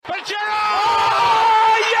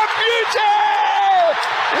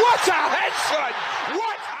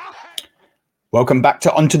Welcome back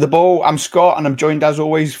to Onto the Ball. I'm Scott, and I'm joined as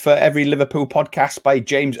always for every Liverpool podcast by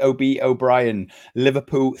James O'Brien.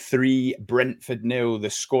 Liverpool 3, Brentford 0. The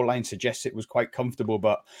scoreline suggests it was quite comfortable,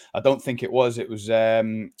 but I don't think it was. It was a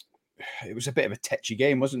bit of a tetchy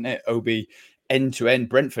game, wasn't it, Obi? End to end,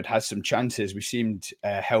 Brentford has some chances. We seemed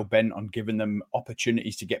hell bent on giving them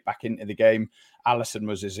opportunities to get back into the game. Alisson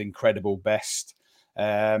was his incredible best.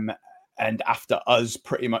 And after us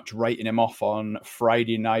pretty much writing him off on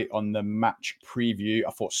Friday night on the match preview,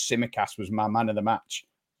 I thought Tsimikas was my man of the match.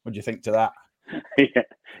 What do you think to that?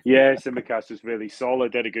 Yeah, Tsimikas was really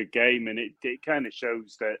solid, had a good game, and it kind of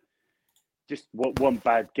shows that just one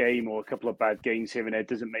bad game or a couple of bad games here and there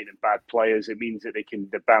doesn't make them bad players. It means that they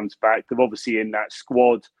bounce back. They're obviously in that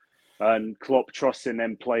squad, and Klopp trusts in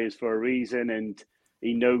them players for a reason, and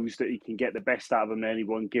he knows that he can get the best out of them any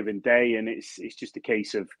one given day. And it's just a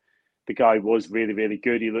case of the guy was really, really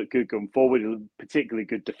good. He looked good going forward. He looked particularly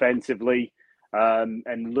good defensively,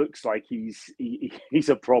 and looks like he's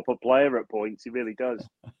a proper player at points. He really does.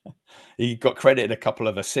 He got credited a couple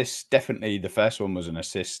of assists. Definitely the first one was an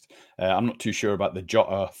assist. I'm not too sure about the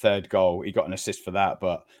Jota third goal. He got an assist for that,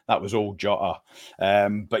 but that was all Jota.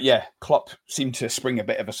 But yeah, Klopp seemed to spring a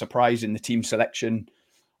bit of a surprise in the team selection.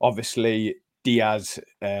 Obviously, Diaz,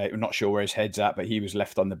 I'm not sure where his head's at, but he was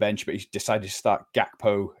left on the bench. But he decided to start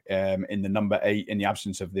Gakpo in the number 8 in the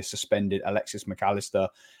absence of the suspended Alexis McAllister.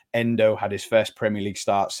 Endo had his first Premier League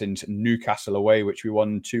start since Newcastle away, which we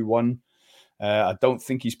won 2-1. I don't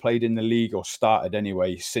think he's played in the league or started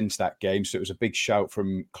anyway since that game. So it was a big shout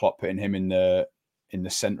from Klopp putting him in the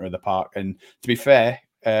centre of the park. And to be fair,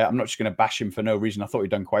 I'm not just going to bash him for no reason. I thought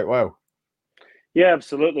he'd done quite well. Yeah,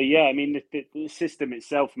 absolutely. Yeah, I mean, the system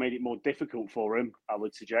itself made it more difficult for him, I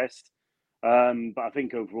would suggest. But I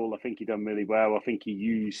think overall, I think he done really well. I think he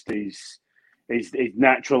used his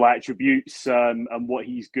natural attributes and what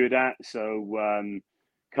he's good at. So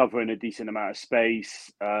covering a decent amount of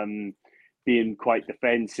space, being quite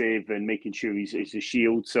defensive and making sure he's a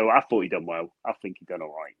shield. So I thought he done well. I think he done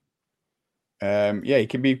all right. Yeah, he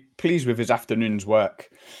can be pleased with his afternoon's work.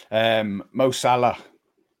 Mo Salah,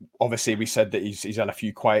 obviously, we said that he's had a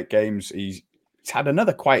few quiet games. He's had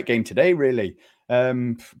another quiet game today, really,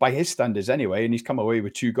 by his standards anyway, and he's come away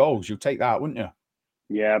with 2 goals. You'll take that, wouldn't you?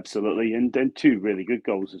 Yeah, absolutely, and 2 really good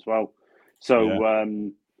goals as well. So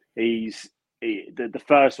the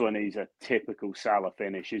first one is a typical Salah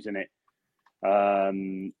finish, isn't it?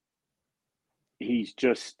 He's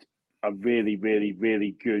just a really, really,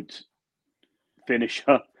 really good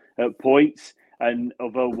finisher at points. And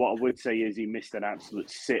although what I would say is he missed an absolute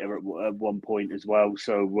sitter at one point as well.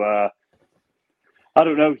 So I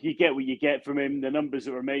don't know. You get what you get from him. The numbers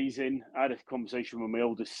are amazing. I had a conversation with my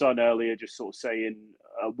oldest son earlier, just sort of saying,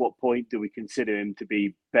 at what point do we consider him to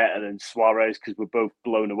be better than Suarez? Because we're both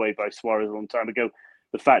blown away by Suarez a long time ago.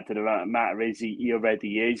 The fact of the matter is he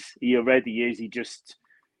already is. He already is. He just,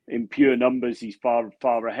 in pure numbers, he's far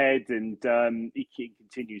ahead, and he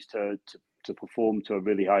continues to perform to a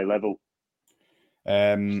really high level.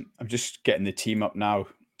 I'm just getting the team up now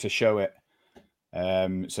to show it.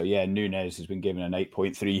 So yeah, Núñez has been given an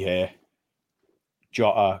 8.3 here.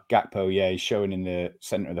 Jota, Gakpo, yeah, he's showing in the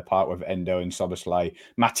centre of the park with Endo and Szoboszlai.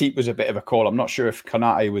 Matip was a bit of a call. I'm not sure if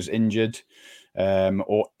Konate was injured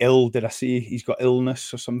or ill. Did I see he's got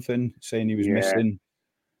illness or something, saying he was missing?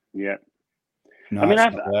 Yeah. No, I mean,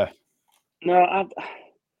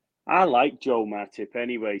 I like Joel Matip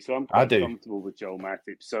anyway, so I'm quite comfortable with Joel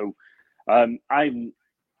Matip. So I would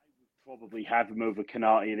probably have him over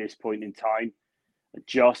Konate at this point in time.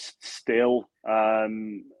 Just still,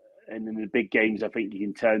 and in the big games, I think you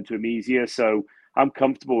can turn to him easier. So I'm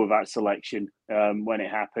comfortable with that selection when it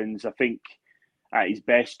happens. I think at his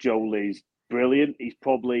best, Joel is brilliant. He's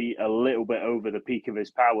probably a little bit over the peak of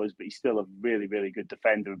his powers, but he's still a really, really good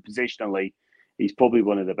defender. And positionally, he's probably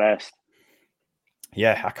one of the best.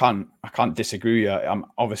 Yeah, I can't disagree. I'm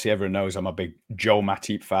obviously everyone knows I'm a big Joel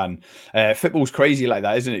Matip fan. Football's crazy like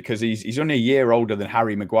that, isn't it? Because he's only a year older than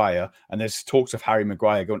Harry Maguire, and there's talks of Harry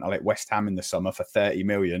Maguire going to like West Ham in the summer for 30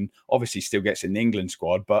 million. Obviously, still gets in the England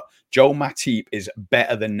squad, but Joel Matip is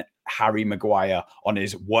better than Harry Maguire on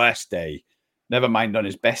his worst day. Never mind on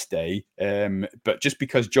his best day. But just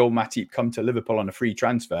because Joel Matip come to Liverpool on a free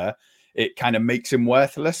transfer, it kind of makes him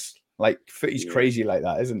worthless. Like footy's crazy like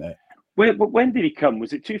that, isn't it? When did he come?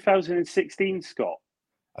 Was it 2016, Scott?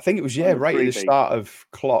 I think it was, right at the start of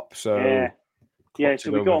Klopp. So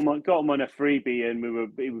so we got him on a freebie, and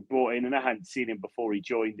he was brought in, and I hadn't seen him before he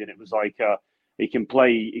joined, and it was like he can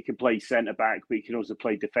play centre back, but he can also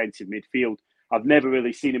play defensive midfield. I've never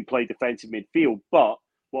really seen him play defensive midfield, but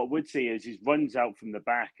what I would say is his runs out from the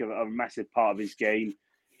back are a massive part of his game.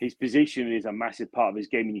 his position is a massive part of his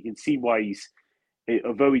game, and you can see why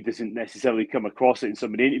although he doesn't necessarily come across it in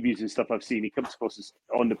some of the interviews and stuff I've seen, he comes across as,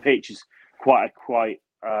 on the pitch as quite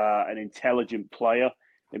an intelligent player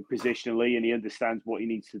and positionally, and he understands what he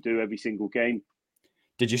needs to do every single game.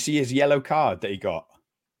 Did you see his yellow card that he got?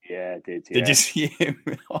 Yeah, I did. Did you see him?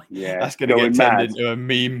 Yeah, that's going to get turned into a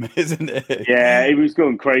meme, isn't it? Yeah, he was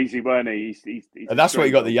going crazy, wasn't he? He's and that's what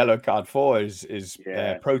he got the yellow card for, is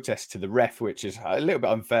protest to the ref, which is a little bit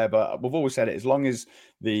unfair. But we've always said it, as long as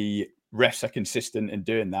the refs are consistent in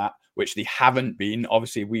doing that, which they haven't been.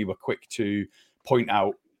 Obviously, we were quick to point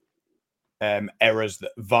out errors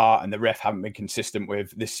that VAR and the ref haven't been consistent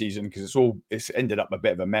with this season, because it's ended up a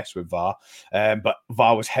bit of a mess with VAR. But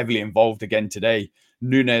VAR was heavily involved again today.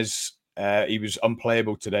 Nunes, he was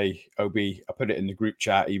unplayable today. OB, I put it in the group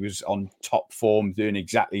chat. He was on top form, doing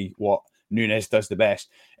exactly what Nunes does the best,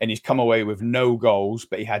 and he's come away with no goals,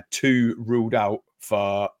 but he had 2 ruled out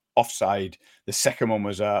for offside. The second one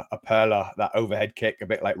was a perler, that overhead kick, a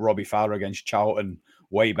bit like Robbie Fowler against Charlton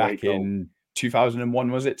way back in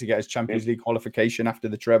 2001, was it, to get his Champions League qualification after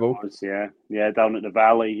the treble? Yeah, down at the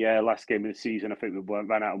Valley. Yeah, last game of the season, I think we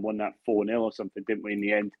ran out and won that 4-0 or something, didn't we, in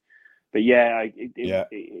the end? But yeah,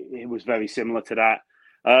 it was very similar to that.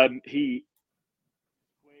 He's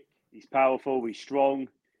powerful, he's strong.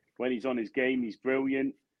 When he's on his game, he's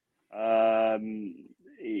brilliant.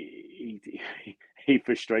 He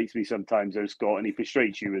frustrates me sometimes, though, Scott, and he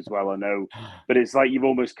frustrates you as well, I know. But it's like you've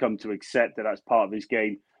almost come to accept that that's part of his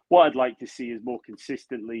game. What I'd like to see is more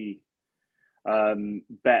consistently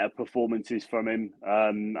better performances from him.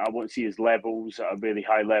 I want to see his levels at a really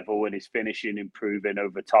high level and his finishing improving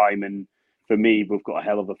over time. And for me, we've got a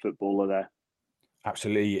hell of a footballer there.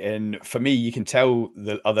 Absolutely. And for me, you can tell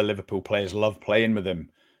the other Liverpool players love playing with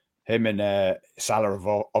him. Him and Salah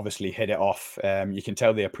have obviously hit it off. You can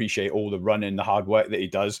tell they appreciate all the running, the hard work that he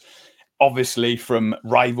does. Obviously, from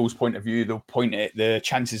rivals' point of view, they'll point at the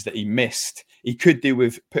chances that he missed. He could do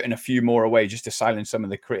with putting a few more away just to silence some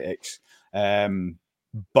of the critics.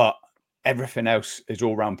 But everything else is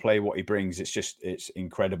all-round play, what he brings. It's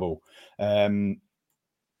incredible. I'm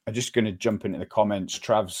just going to jump into the comments.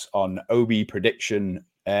 Trav's on OB prediction.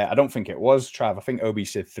 I don't think it was, Trav. I think OB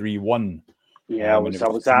said 3-1. Yeah, I was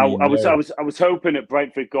hoping that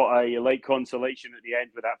Brentford got a late consolation at the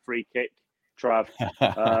end with that free kick, Trav,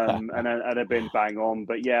 and I'd have been bang on.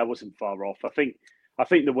 But yeah, I wasn't far off. I think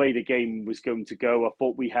the way the game was going to go, I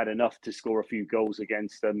thought we had enough to score a few goals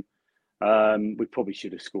against them. We probably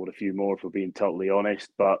should have scored a few more, if we're being totally honest.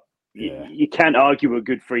 But you can't argue a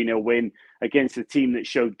good 3-0 win against a team that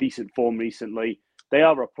showed decent form recently. They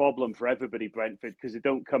are a problem for everybody, Brentford, because they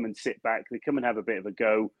don't come and sit back. They come and have a bit of a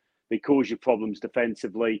go. They cause you problems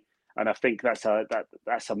defensively, and I think that's a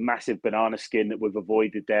massive banana skin that we've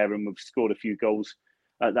avoided there, and we've scored a few goals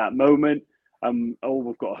at that moment. All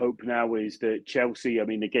we've got to hope now is that Chelsea, I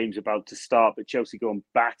mean, the game's about to start, but Chelsea go and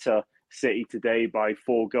batter City today by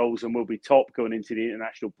 4 goals, and we'll be top going into the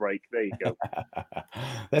international break. There you go.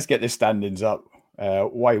 Let's get the standings up.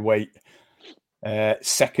 Why wait?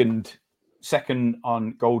 Second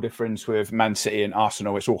on goal difference with Man City and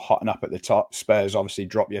Arsenal. It's all hotting up at the top. Spurs obviously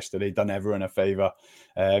dropped yesterday, done everyone a favour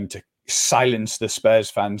to silence the Spurs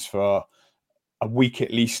fans for a week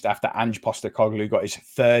at least after Ange Postecoglou got his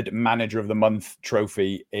 3rd Manager of the Month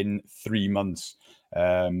trophy in 3 months.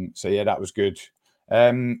 So yeah, that was good.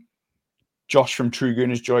 Josh from True Goon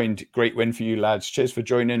has joined. Great win for you, lads. Cheers for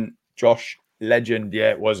joining, Josh. Legend. Yeah,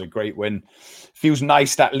 it was a great win. Feels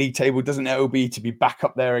nice, that league table, doesn't it, OB, to be back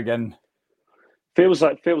up there again? Feels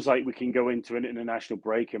like we can go into an international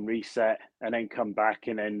break and reset, and then come back,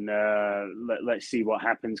 and then let's see what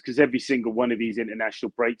happens. Because every single one of these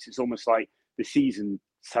international breaks, it's almost like the season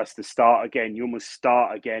has to start again. You almost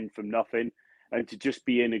start again from nothing, and to just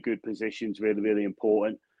be in a good position is really, really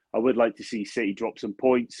important. I would like to see City drop some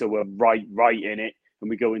points, so we're right in it, and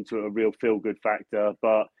we go into a real feel-good factor.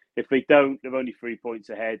 But if they don't, they're only 3 points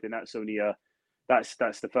ahead, and that's only that's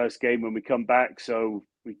the first game when we come back. So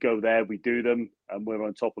we go there, we do them, and we're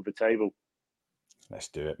on top of the table. Let's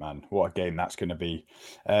do it, man. What a game that's going to be.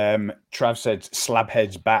 Trav said,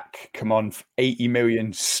 Slabhead's back. Come on, 80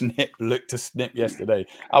 million. Snip. Look to snip yesterday.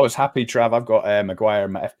 I was happy, Trav. I've got Maguire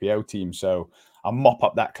in my FPL team, so I'll mop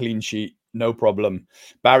up that clean sheet. No problem.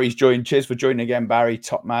 Barry's joined. Cheers for joining again, Barry.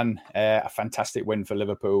 Top man. A fantastic win for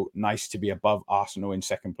Liverpool. Nice to be above Arsenal in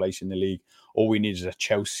second place in the league. All we need is a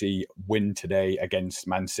Chelsea win today against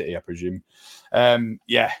Man City, I presume.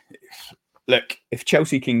 Yeah. Look, if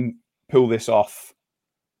Chelsea can pull this off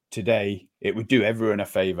today, it would do everyone a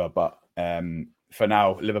favour. But for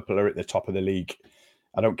now, Liverpool are at the top of the league.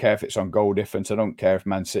 I don't care if it's on goal difference. I don't care if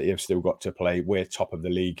Man City have still got to play. We're top of the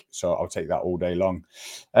league, so I'll take that all day long.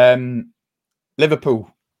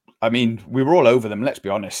 Liverpool, I mean, we were all over them. Let's be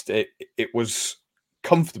honest. It was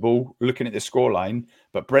comfortable looking at the scoreline,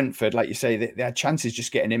 but Brentford, like you say, they had chances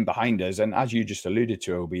just getting in behind us. And as you just alluded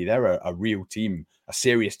to, Obi, they're a real team, a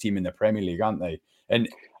serious team in the Premier League, aren't they? And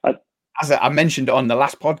as I mentioned on the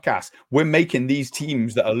last podcast, we're making these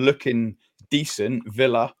teams that are looking decent,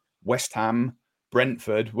 Villa, West Ham,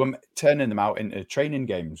 Brentford, we're turning them out into training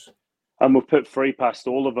games. And we've put 3 past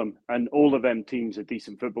all of them, and all of them teams are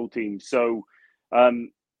decent football teams. So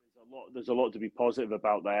there's a lot to be positive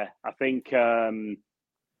about there. I think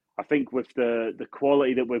with the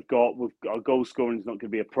quality that we've got, our goal scoring is not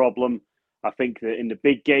going to be a problem. I think that in the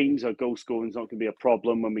big games, our goal scoring is not going to be a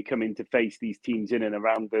problem when we come in to face these teams in and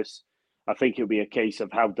around us. I think it'll be a case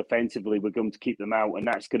of how defensively we're going to keep them out, and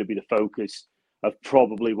that's going to be the focus of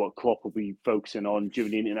probably what Klopp will be focusing on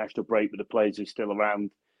during the international break with the players who are still around.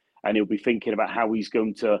 And he'll be thinking about how he's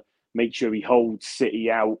going to make sure he holds City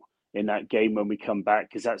out in that game when we come back,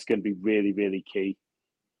 because that's going to be really, really key.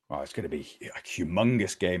 Well, it's going to be a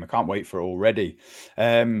humongous game. I can't wait for it already.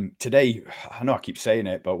 Today, I know I keep saying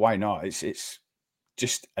it, but why not? It's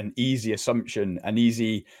just an easy assumption, an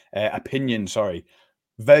easy opinion. Sorry,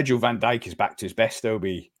 Virgil van Dijk is back to his best.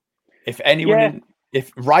 Obi, if anyone,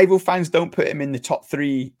 if rival fans don't put him in the top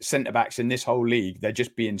 3 centre backs in this whole league, they're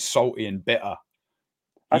just being salty and bitter.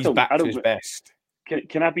 He's back to his best.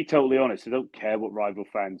 Can I be totally honest? I don't care what rival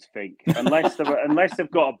fans think, unless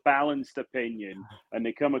they've got a balanced opinion and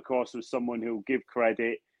they come across as someone who'll give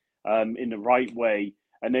credit in the right way.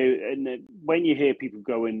 And when you hear people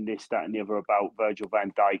going this, that, and the other about Virgil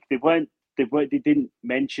van Dijk, they didn't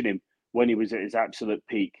mention him when he was at his absolute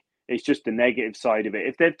peak. It's just the negative side of it.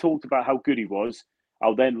 If they've talked about how good he was,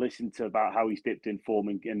 I'll then listen to about how he's dipped in form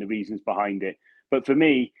and the reasons behind it. But for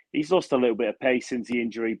me, he's lost a little bit of pace since the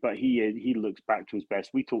injury, but he looks back to his best.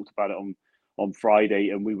 We talked about it on Friday,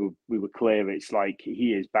 and we were clear. It's like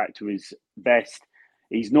he is back to his best.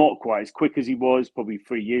 He's not quite as quick as he was probably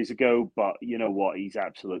 3 years ago, but you know what? He's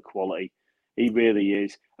absolute quality. He really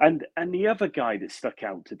is. And the other guy that stuck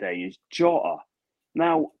out today is Jota.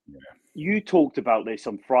 Now, you talked about this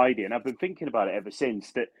on Friday, and I've been thinking about it ever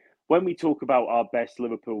since, that when we talk about our best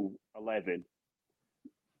Liverpool 11,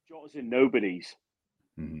 Jota's in nobody's.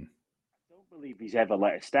 Mm-hmm. I don't believe he's ever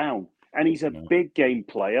let us down. And he's a big game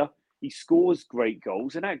player. He scores great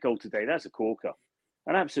goals. And that goal today, that's a corker.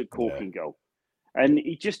 An absolute corking goal. And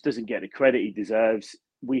he just doesn't get the credit he deserves.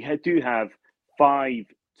 We do have 5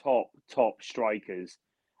 top strikers.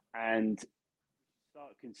 And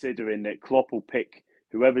start considering that Klopp will pick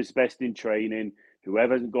whoever's best in training,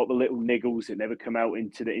 whoever hasn't got the little niggles that never come out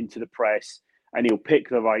into the press, and he'll pick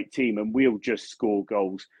the right team, and we'll just score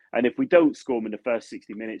goals. And if we don't score them in the first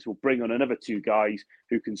 60 minutes, we'll bring on another 2 guys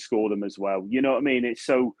who can score them as well. You know what I mean?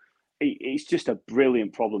 It's just a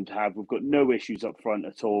brilliant problem to have. We've got no issues up front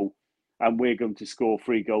at all, and we're going to score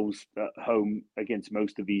 3 goals at home against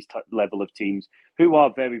most of these level of teams who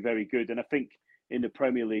are very, very good. And I think in the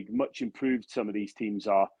Premier League, much improved some of these teams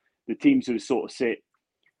are. The teams who sort of sit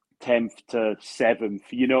 10th to 7th,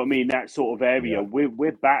 you know what I mean? That sort of area. Yeah.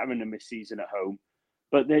 We're battering them this season at home,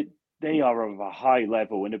 but they are of a high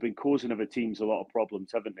level and have been causing other teams a lot of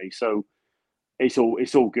problems, haven't they? So it's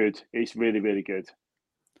all good. It's really, really good.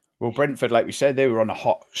 Well, Brentford, like we said, they were on a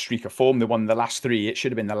hot streak of form. They won the last 3. It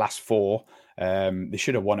should have been the last 4. They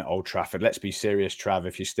should have won at Old Trafford. Let's be serious, Trav,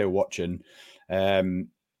 if you're still watching.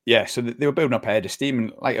 So they were building up a head of steam.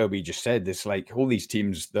 And like Obi just said, there's like all these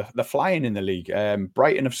teams, they're flying in the league.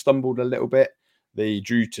 Brighton have stumbled a little bit. They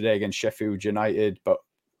drew today against Sheffield United, but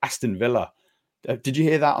Aston Villa, did you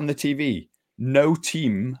hear that on the TV? No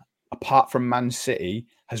team, apart from Man City,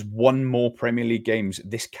 has won more Premier League games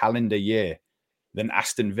this calendar year than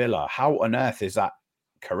Aston Villa. How on earth is that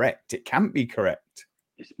correct? It can't be correct.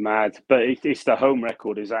 It's mad, but it's the home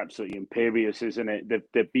record is absolutely imperious, isn't it?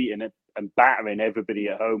 They're beating it and battering everybody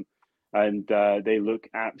at home, and they look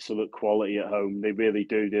absolute quality at home. They really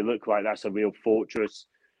do. They look like that's a real fortress.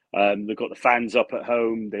 They've got the fans up at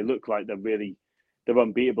home. They look like they're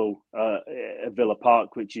unbeatable at Villa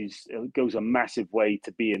Park, which goes a massive way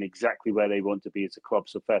to being exactly where they want to be as a club.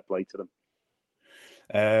 So fair play to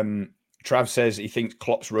them. Trav says he thinks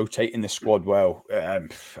Klopp's rotating the squad well.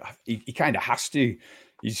 He kind of has to.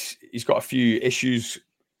 He's got a few issues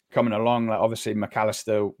coming along. Like obviously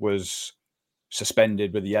McAllister was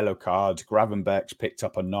suspended with a yellow card. Gravenberch's picked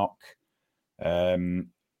up a knock. Who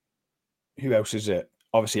else is it?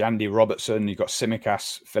 Obviously Andy Robertson. You've got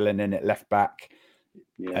Tsimikas filling in at left back.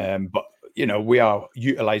 Yeah. But we are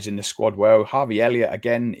utilising the squad well. Harvey Elliott,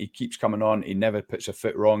 again, he keeps coming on. He never puts a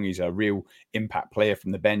foot wrong. He's a real impact player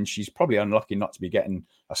from the bench. He's probably unlucky not to be getting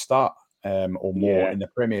a start or more in the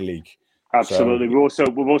Premier League. Absolutely. So,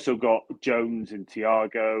 we've also got Jones and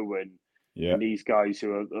Thiago and these guys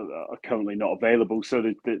who are currently not available. So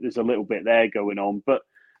there's a little bit there going on. But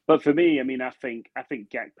for me, I mean, I think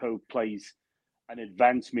Gakpo plays an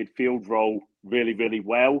advanced midfield role really, really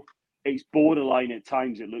well. It's borderline at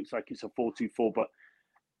times. It looks like it's a 4-2-4, but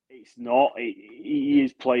it's not. He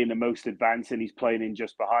is playing the most advanced, and he's playing in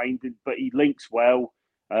just behind. But he links well.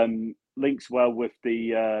 Links well with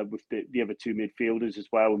the other two midfielders as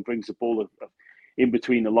well, and brings the ball in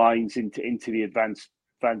between the lines into the advanced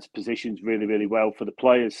positions really, really well for the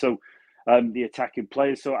players. So the attacking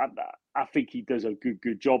players. So I think he does a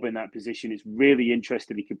good job in that position. It's really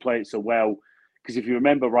interesting he can play it so well, because if you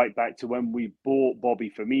remember right back to when we bought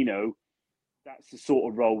Bobby Firmino, that's the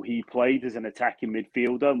sort of role he played as an attacking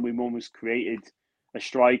midfielder, and we almost created a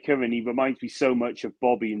striker. And he reminds me so much of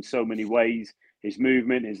Bobby in so many ways. His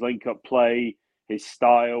movement, his link-up play, his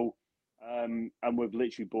style. And we've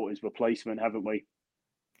literally bought his replacement, haven't we?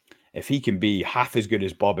 If he can be half as good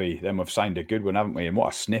as Bobby, then we've signed a good one, haven't we? And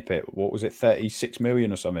what a snippet. What was it, 36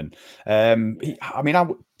 million or something? I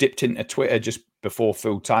dipped into Twitter just before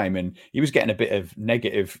full time, and he was getting a bit of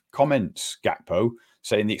negative comments, Gakpo,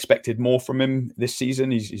 saying they expected more from him this season.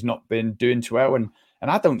 He's not been doing too well, and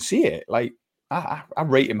I don't see it. Like, I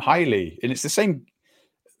rate him highly. And it's the same.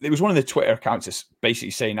 There was one of the Twitter accounts that's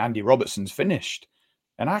basically saying Andy Robertson's finished.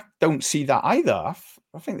 And I don't see that either.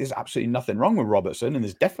 I think there's absolutely nothing wrong with Robertson, and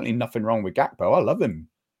there's definitely nothing wrong with Gakpo. I love him.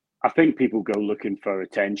 I think people go looking for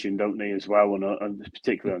attention, don't they, as well,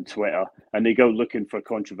 particularly on Twitter, and they go looking for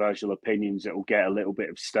controversial opinions that will get a little bit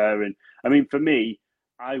of stirring. I mean, for me,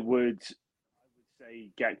 I would say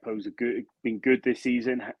Gakpo's been good this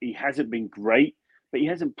season. He hasn't been great, but he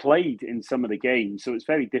hasn't played in some of the games, so it's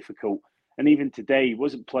very difficult. And even today, he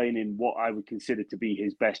wasn't playing in what I would consider to be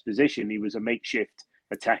his best position. He was a makeshift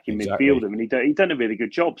attacking midfielder, and he done a really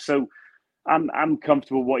good job. So I'm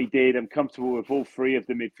comfortable with what he did. I'm comfortable with all three of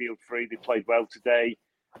the midfield three. They played well today.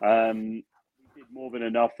 He did more than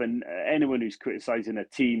enough. And anyone who's criticising a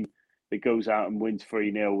team that goes out and wins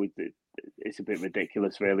 3-0, it's a bit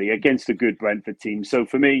ridiculous, really, against a good Brentford team. So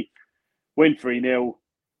for me, win 3-0,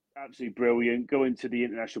 absolutely brilliant. Go into the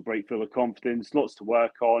international break full of confidence. Lots to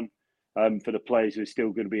work on. For the players who are still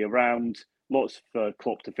going to be around. Lots for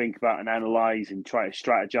Klopp to think about and analyse and try to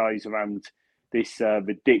strategise around this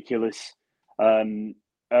ridiculous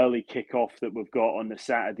early kick-off that we've got on the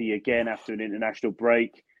Saturday again after an international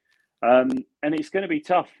break. And it's going to be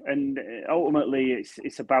tough. And ultimately,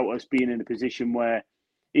 it's about us being in a position where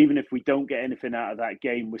even if we don't get anything out of that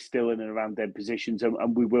game, we're still in and around their positions,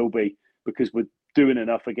 and we will be, because we're doing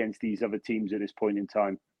enough against these other teams at this point in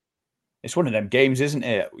time. It's one of them games, isn't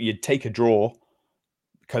it? You'd take a draw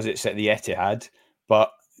because it's at the Etihad,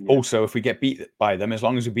 but also if we get beat by them, as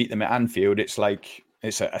long as we beat them at Anfield, it's like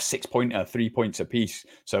it's a 6-pointer, 3 points apiece.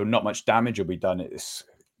 So not much damage will be done. It's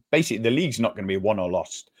basically the league's not going to be won or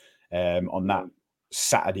lost on that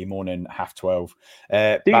Saturday morning,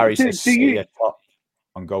 12:30. Barry says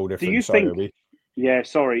on goal difference.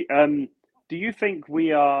 Sorry. Do you think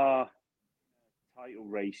we are title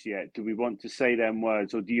race yet? Do we want to say them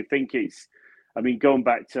words, or do you think it's? I mean, going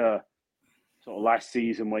back to sort of last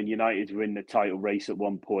season when United were in the title race at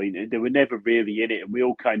one point, they were never really in it, and we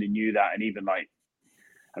all kind of knew that. And even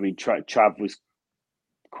Trav was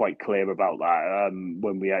quite clear about that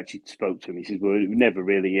when we actually spoke to him. He says, "We're never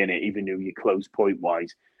really in it, even though you're close point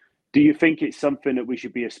wise." Do you think it's something that we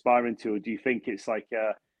should be aspiring to, or do you think it's like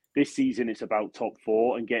this season it's about top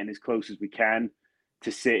four and getting as close as we can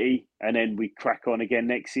to City, and then we crack on again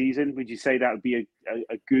next season? Would you say that would be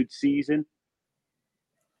a good season?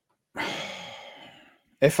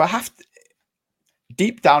 If I have to,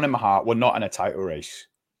 deep down in my heart, we're not in a title race.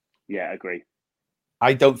 Yeah, I agree.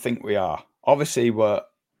 I don't think we are. Obviously, we're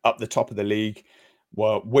up the top of the league.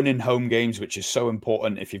 We're winning home games, which is so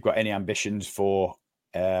important if you've got any ambitions for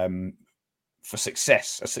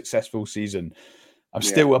success, a successful season. I'm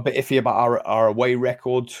still a bit iffy about our away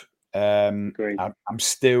record. I'm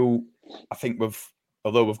still, I think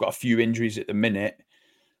although we've got a few injuries at the minute,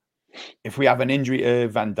 if we have an injury to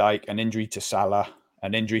Van Dijk, an injury to Salah,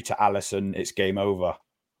 an injury to Alisson, it's game over.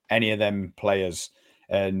 Any of them players.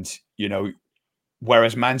 And,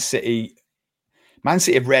 whereas Man City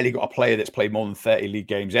have rarely got a player that's played more than 30 league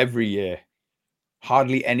games every year.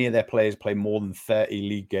 Hardly any of their players play more than 30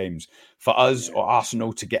 league games. For us or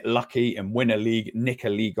Arsenal to get lucky and win a league, nick a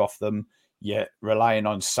league off them, you're relying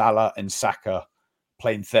on Salah and Saka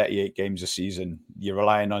playing 38 games a season. You're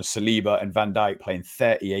relying on Saliba and Van Dijk playing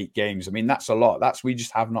 38 games. I mean, that's a lot. We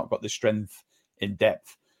just have not got the strength in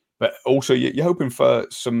depth. But also, you're hoping for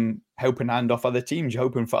some helping hand off other teams. You're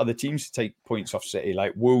hoping for other teams to take points off City,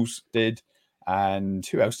 like Wolves did. And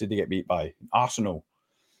who else did they get beat by? Arsenal.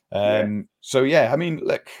 So, I mean,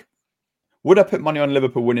 look, would I put money on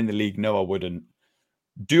Liverpool winning the league? No, I wouldn't.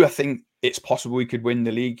 Do I think it's possible we could win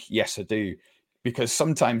the league? Yes, I do. Because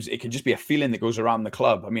sometimes it can just be a feeling that goes around the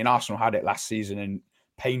club. I mean, Arsenal had it last season and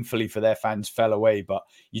painfully for their fans fell away, but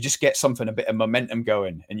you just get something, a bit of momentum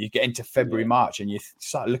going, and you get into February, March, and you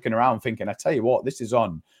start looking around thinking, I tell you what, this is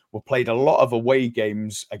on. We've played a lot of away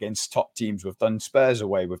games against top teams. We've done Spurs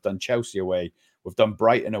away. We've done Chelsea away. We've done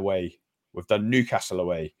Brighton away. We've done Newcastle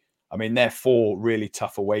away. I mean, they're 4 really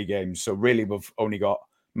tough away games. So really, we've only got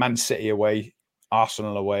Man City away,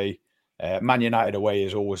 Arsenal away. Man United away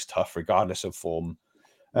is always tough, regardless of form.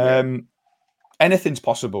 Anything's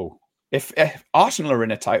possible. If Arsenal are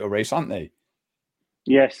in a title race, aren't they?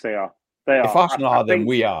 Yes, they are. They are. If Arsenal are, then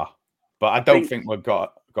we are. But I don't think we've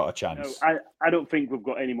got a chance. No, I don't think we've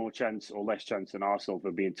got any more chance or less chance than Arsenal,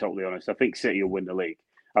 for being totally honest. I think City will win the league.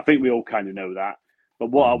 I think we all kind of know that.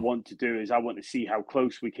 But what I want to do is I want to see how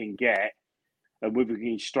close we can get and whether we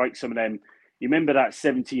can strike some of them. You remember that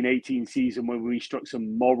 17-18 season when we struck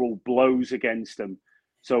some moral blows against them?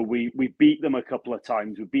 So we beat them a couple of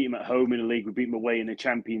times. We beat them at home in the league. We beat them away in the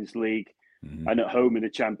Champions League and at home in the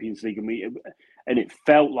Champions League. And it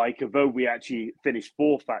felt like, although we actually finished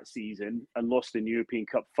 4th that season and lost in the European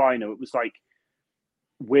Cup final, it was like,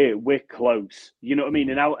 we're close. You know what I mean?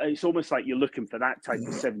 And now it's almost like you're looking for that type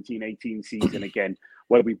of 17-18 season again,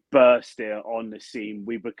 where we burst on the scene.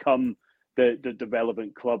 We become the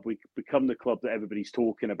relevant club. We become the club that everybody's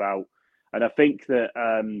talking about. And I think that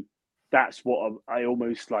that's what I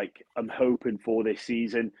almost like. I'm hoping for this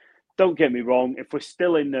season. Don't get me wrong. If we're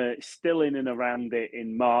still in and around it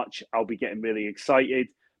in March, I'll be getting really excited.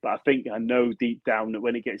 But I know deep down that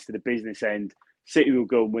when it gets to the business end, City will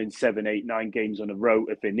go and win 7, 8, 9 games on a row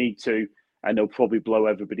if they need to, and they'll probably blow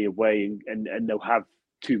everybody away, and they'll have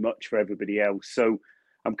too much for everybody else. So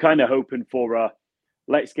I'm kind of hoping for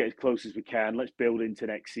let's get as close as we can. Let's build into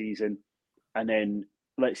next season, and then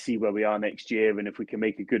let's see where we are next year, and if we can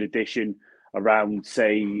make a good addition around,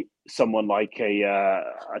 say, someone like a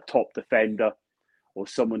top defender or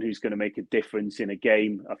someone who's going to make a difference in a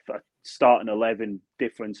game, a starting 11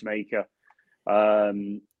 difference maker.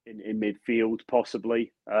 In midfield,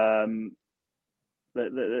 possibly.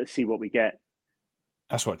 Let's see what we get.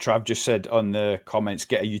 That's what Trav just said on the comments.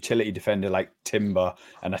 Get a utility defender like Timber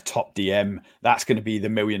and a top DM. That's going to be the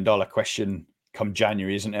 $1 million question come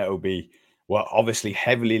January, isn't it? It'll be, well, obviously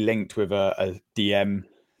heavily linked with a DM.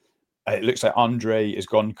 It looks like Andre has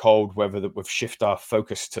gone cold, whether we've shifted our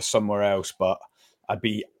focus to somewhere else. But I'd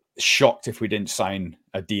be shocked if we didn't sign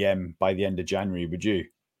a DM by the end of January. Would you?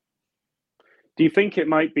 Do you think it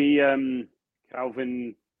might be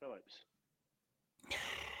Calvin Phillips?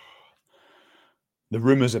 The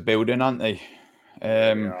rumours are building, aren't they?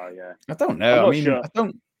 They are, yeah. I don't know. I mean, sure.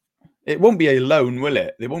 It won't be a loan, will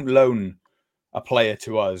it? They won't loan a player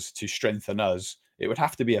to us to strengthen us. It would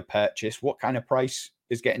have to be a purchase. What kind of price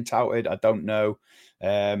is getting touted? I don't know.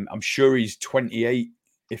 I'm sure he's 28,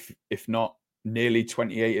 if not nearly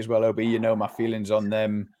 28 as well. OB, you know my feelings on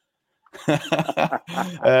them. But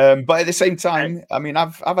at the same time, I mean,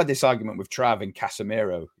 I've had this argument with Trav and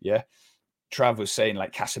Casemiro. Yeah, Trav was saying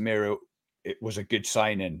like Casemiro, it was a good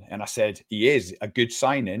signing, and I said he is a good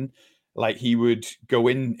signing. Like he would go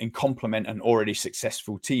in and complement an already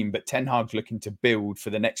successful team, but Ten Hag's looking to build for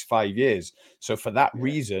the next 5 years. So for that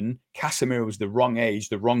reason, Casemiro was the wrong age,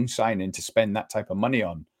 the wrong signing to spend that type of money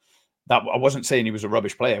on. That I wasn't saying he was a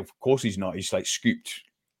rubbish player. Of course he's not. He's like scooped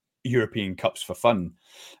European Cups for fun.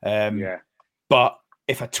 But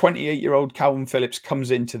if a 28-year-old Calvin Phillips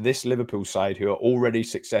comes into this Liverpool side who are already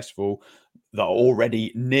successful, that are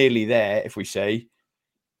already nearly there, if we say,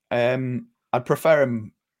 I'd prefer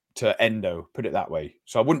him to Endo, put it that way.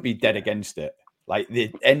 So I wouldn't be dead against it. Like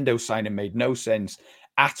the Endo signing made no sense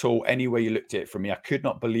at all, any way you looked at it from me. I could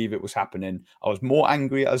not believe it was happening. I was more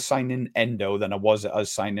angry at us signing Endo than I was at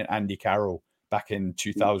us signing Andy Carroll back in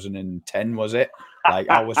 2010, was it? Like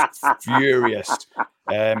I was furious.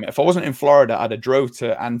 If I wasn't in Florida, I'd have drove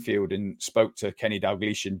to Anfield and spoke to Kenny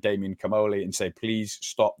Dalglish and Damien Comoli and say, please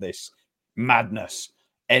stop this madness.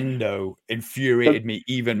 Endo infuriated me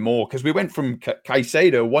even more because we went from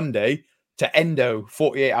Caicedo one day to Endo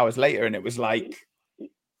 48 hours later, and it was like,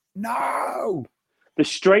 no. The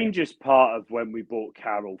strangest part of when we bought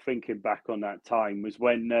Carroll, thinking back on that time, was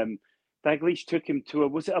when Dalglish took him to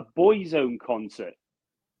was it a Boyzone concert?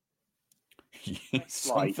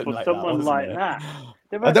 Westlife Something or like that, someone wasn't like it? that.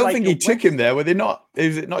 They're I at don't like think a he took him West. there. Were they not?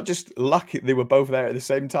 Is it not just luck they were both there at the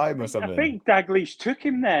same time or I something? think Daglish took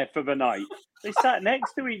him there for the night. They sat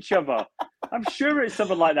next to each other. I'm sure it's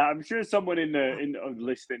something like that. I'm sure someone in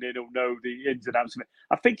listening in will know the ins and outs of it.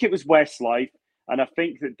 I think it was Westlife, and I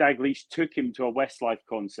think that Daglish took him to a Westlife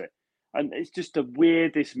concert. And it's just the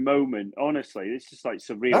weirdest moment. Honestly, it's just like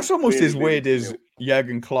surreal. That's almost Really, as really weird as surreal.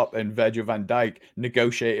 Jurgen Klopp and Virgil van Dijk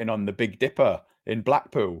negotiating on the Big Dipper in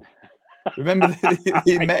Blackpool. Remember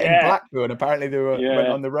they met in Yeah, Blackpool and apparently went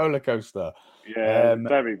yeah, on the roller coaster. yeah. Um,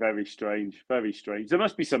 Very, very strange. Very strange. There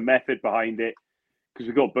must be some method behind it because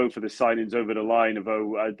we got both of the signings over the line.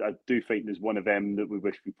 Although I do think there's one of them that we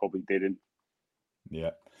wish we probably didn't.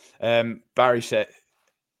 yeah. Barry said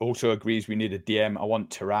also agrees we need a DM. I want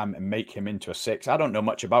Thuram and make him into a 6. I don't know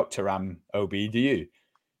much about Thuram, OB, do you? Is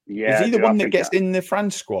Yeah, I he the do. I one that think, gets in the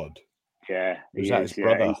France squad? yeah, Or is he that is. his Yeah,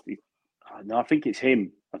 brother? no, I think it's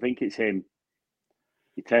him. I think it's him.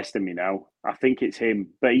 You're testing me now. I think it's him,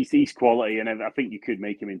 but he's quality, and I think you could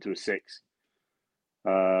make him into a 6.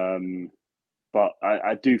 Um, but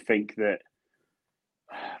I do think that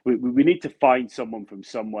we need to find someone from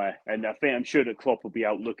somewhere, and I'm sure that Klopp will be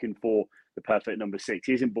out looking for the perfect number 6.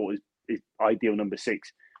 He hasn't bought his ideal number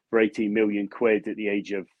 6 for 18 million quid at the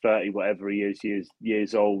age of 30, whatever he is,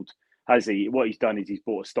 years old, has he? What he's done is he's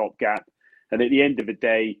bought a stopgap, and at the end of the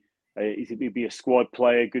day, he'd be a squad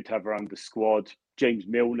player, good to have around the squad, James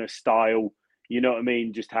Milner style. You know what I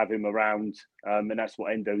mean? Just have him around, and that's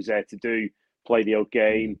what Endo's there to do. Play the old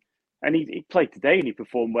game, and he played today and he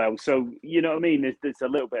performed well. So you know what I mean. There's a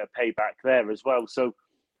little bit of payback there as well. So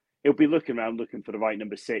he'll be looking around, looking for the right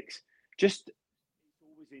number 6. Just it's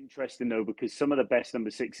always interesting though because some of the best number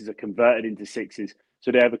 6s are converted into 6s.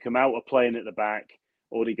 So they either come out of playing at the back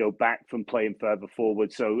or they go back from playing further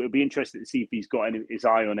forward. So it'll be interesting to see if he's got his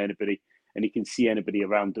eye on anybody and he can see anybody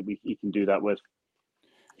around that he can do that with.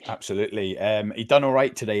 Absolutely. He done all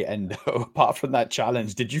right today, Endo, apart from that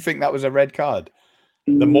challenge. Did you think that was a red card?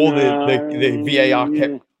 The more the VAR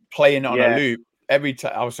kept playing it on a Yeah, loop, every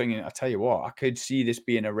time I was thinking, I tell you what, I could see this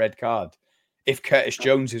being a red card. If Curtis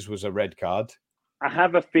Jones's was a red card I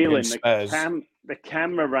have a feeling against Spurs, the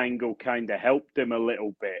camera angle kind of helped him a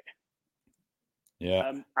little bit.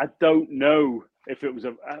 yeah, I don't know if it was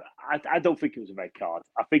I don't think it was a red card.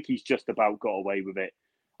 I think he's just about got away with it.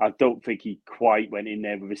 I don't think he quite went in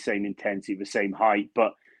there with the same intensity, the same height,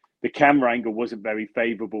 but the camera angle wasn't very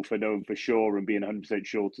favourable for knowing for sure and being 100%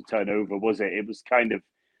 sure to turn over, was it? It was kind of,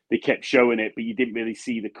 they kept showing it, but you didn't really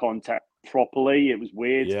see the contact properly. It was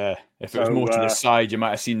weird. yeah. If it was more So, to the side, you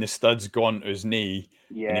might have seen the studs go onto his knee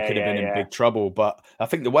and he yeah, could have yeah, been in yeah. big trouble. But I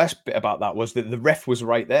think the worst bit about that was that the ref was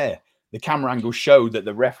right there. The camera angle showed that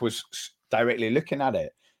the ref was directly looking at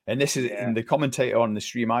it. And this is Yeah. in the commentator on the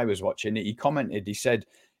stream I was watching. He commented, he said,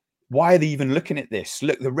 why are they even looking at this?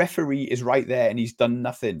 Look, the referee is right there and he's done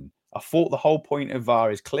nothing. I thought the whole point of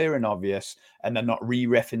VAR is clear and obvious and they're not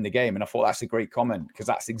re-reffing the game. And I thought that's a great comment because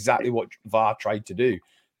that's exactly what VAR tried to do.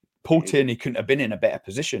 Paul Tierney couldn't have been in a better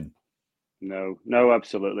position. No,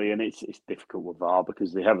 absolutely, and it's difficult with VAR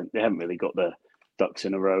because they haven't really got the ducks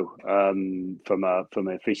in a row from an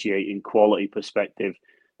officiating quality perspective.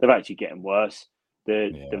 They're actually getting worse.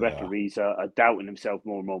 The Yeah, they are. referees are doubting themselves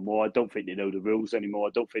more and more and more. I don't think they know the rules anymore.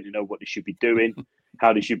 I don't think they know what they should be doing,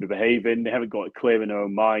 how they should be behaving. They haven't got it clear in their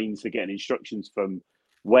own minds. They're getting instructions from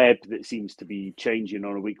Webb that seems to be changing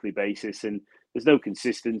on a weekly basis, and there's no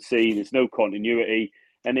consistency. There's no continuity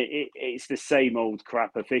and it's the same old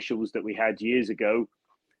crap officials that we had years ago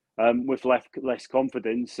with less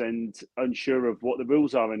confidence and unsure of what the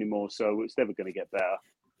rules are anymore. So it's never going to get better.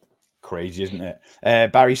 Crazy, isn't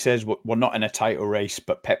it? Barry says we're not in a title race,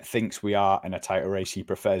 but Pep thinks we are in a title race. He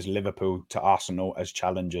prefers Liverpool to Arsenal as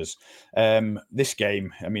challengers. This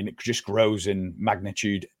game, I mean, it just grows in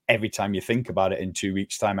magnitude every time you think about it in 2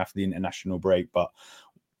 weeks' time after the international break. But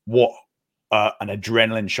what an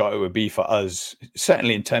adrenaline shot it would be for us,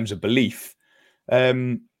 certainly in terms of belief,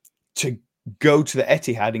 to go to the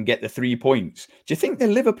Etihad and get the 3 points. Do you think the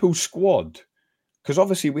Liverpool squad, because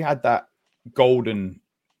obviously we had that golden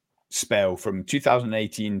spell from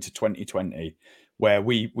 2018 to 2020 where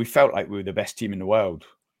we felt like we were the best team in the world.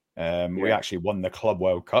 We actually won the Club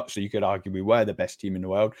World Cup, so you could argue we were the best team in the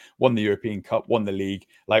world, won the European Cup, won the league.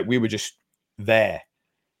 Like we were just there.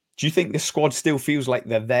 Do you think the squad still feels like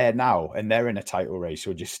they're there now and they're in a title race,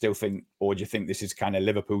 or do you think this is kind of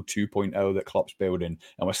Liverpool 2.0 that Klopp's building,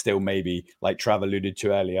 and we're still maybe, like Trav alluded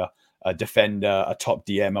to earlier, a defender, a top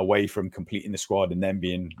DM away from completing the squad and then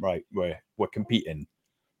being right, we're competing?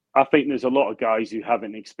 I think there's a lot of guys who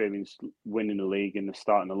haven't experienced winning the league in the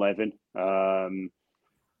starting 11.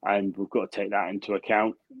 and we've got to take that into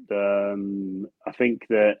account. I think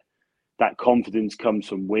that confidence comes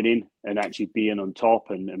from winning and actually being on top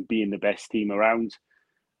and being the best team around.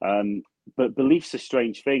 But belief's a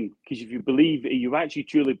strange thing, because if you actually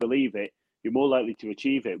truly believe it, you're more likely to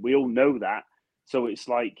achieve it. We all know that. So it's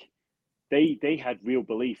like they had real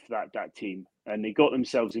belief, that team, and they got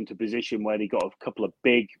themselves into a position where they got a couple of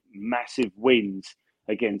big, massive wins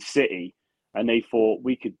against City, and they thought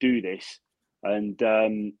we could do this, and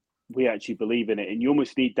we actually believe in it. And you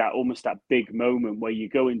almost need that big moment where you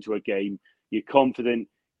go into a game, you're confident,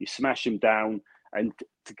 you smash them down, and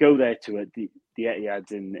to go there to the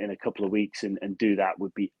Etihad in a couple of weeks and do that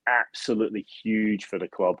would be absolutely huge for the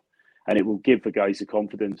club, and it will give the guys the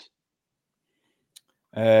confidence.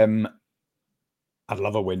 I'd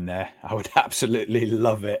love a win there. I would absolutely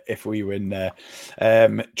love it if we win there.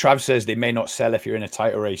 Trav says they may not sell if you're in a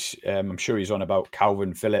title race. I'm sure he's on about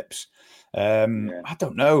Calvin Phillips. I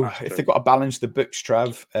don't know if they've got to balance the books,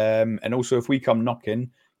 Trav. And also, if we come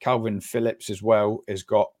knocking, Calvin Phillips as well has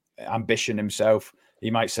got ambition himself.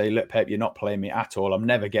 He might say, look, Pep, you're not playing me at all. I'm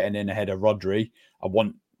never getting in ahead of Rodri. I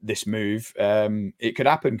want this move. It could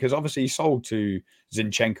happen because obviously he sold to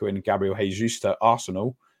Zinchenko and Gabriel Jesus to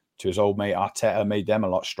Arsenal, to his old mate Arteta, made them a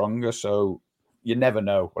lot stronger. So you never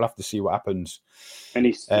know. We'll have to see what happens. And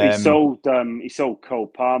he sold Cole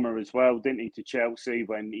Palmer as well, didn't he, to Chelsea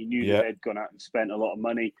when he knew that they'd gone out and spent a lot of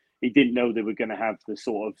money. He didn't know they were going to have the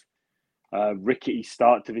sort of rickety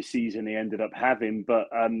start to the season they ended up having, but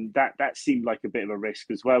that seemed like a bit of a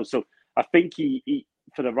risk as well. So I think he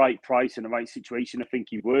for the right price and the right situation, I think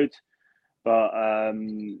he would. But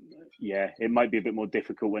it might be a bit more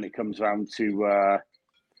difficult when it comes around to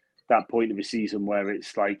that point of the season where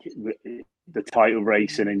it's like the title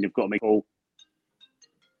race and then you've got to make all.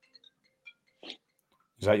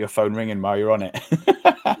 Is that your phone ringing while you're on it?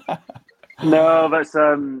 No, that's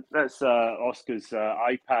Oscar's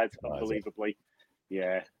iPad, unbelievably.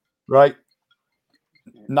 Yeah. Right.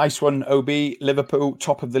 Nice one, OB. Liverpool,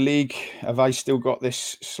 top of the league. Have I still got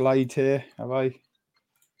this slide here? Have I?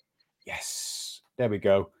 Yes. There we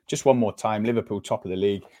go. Just one more time. Liverpool, top of the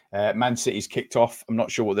league. Man City's kicked off. I'm not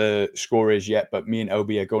sure what the score is yet, but me and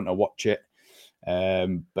Obi are going to watch it.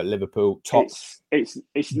 But Liverpool, top. It's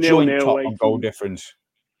joint 0-0, top on goal difference.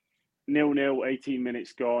 0-0, 18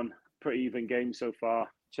 minutes gone. Pretty even game so far.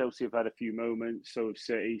 Chelsea have had a few moments, so have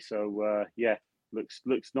City. So,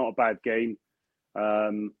 looks not a bad game.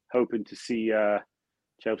 Hoping to see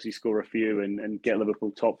Chelsea score a few and get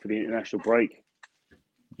Liverpool top for the international break.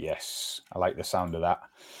 Yes, I like the sound of that.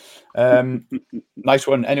 Nice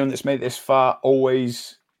one. Anyone that's made it this far,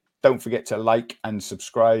 always don't forget to like and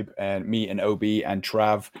subscribe. And me and Obi and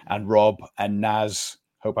Trav and Rob and Naz,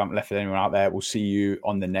 hope I haven't left anyone out there. We'll see you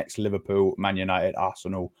on the next Liverpool, Man United,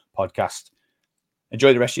 Arsenal podcast.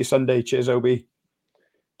 Enjoy the rest of your Sunday. Cheers, Obi.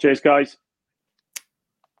 Cheers, guys.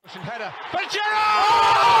 Header. But Gerrard!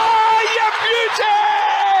 Oh, you beauty!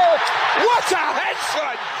 What a head,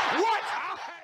 son!